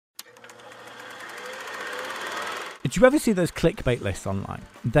Did you ever see those clickbait lists online?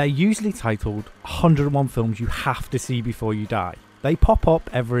 They're usually titled 101 films you have to see before you die. They pop up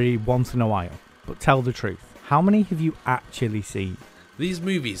every once in a while, but tell the truth. How many have you actually seen? These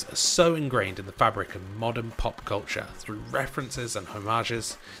movies are so ingrained in the fabric of modern pop culture through references and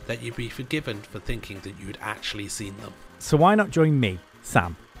homages that you'd be forgiven for thinking that you'd actually seen them. So why not join me,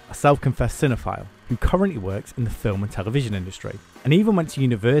 Sam, a self-confessed cinephile who currently works in the film and television industry and even went to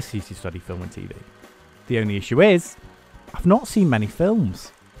university to study film and TV. The only issue is, I've not seen many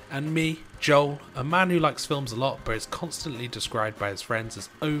films. And me, Joel, a man who likes films a lot but is constantly described by his friends as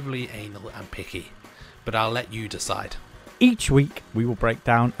overly anal and picky. But I'll let you decide. Each week we will break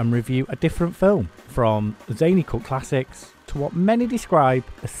down and review a different film, from zany cult classics to what many describe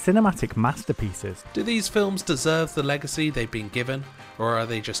as cinematic masterpieces. Do these films deserve the legacy they've been given, or are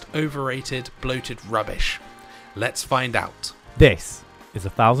they just overrated, bloated rubbish? Let's find out. This is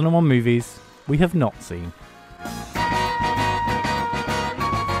 1001 Movies We Have Not Seen.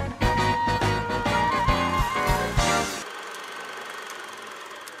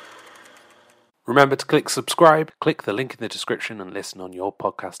 Remember to click subscribe, click the link in the description and listen on your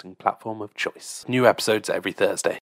podcasting platform of choice. New episodes every Thursday.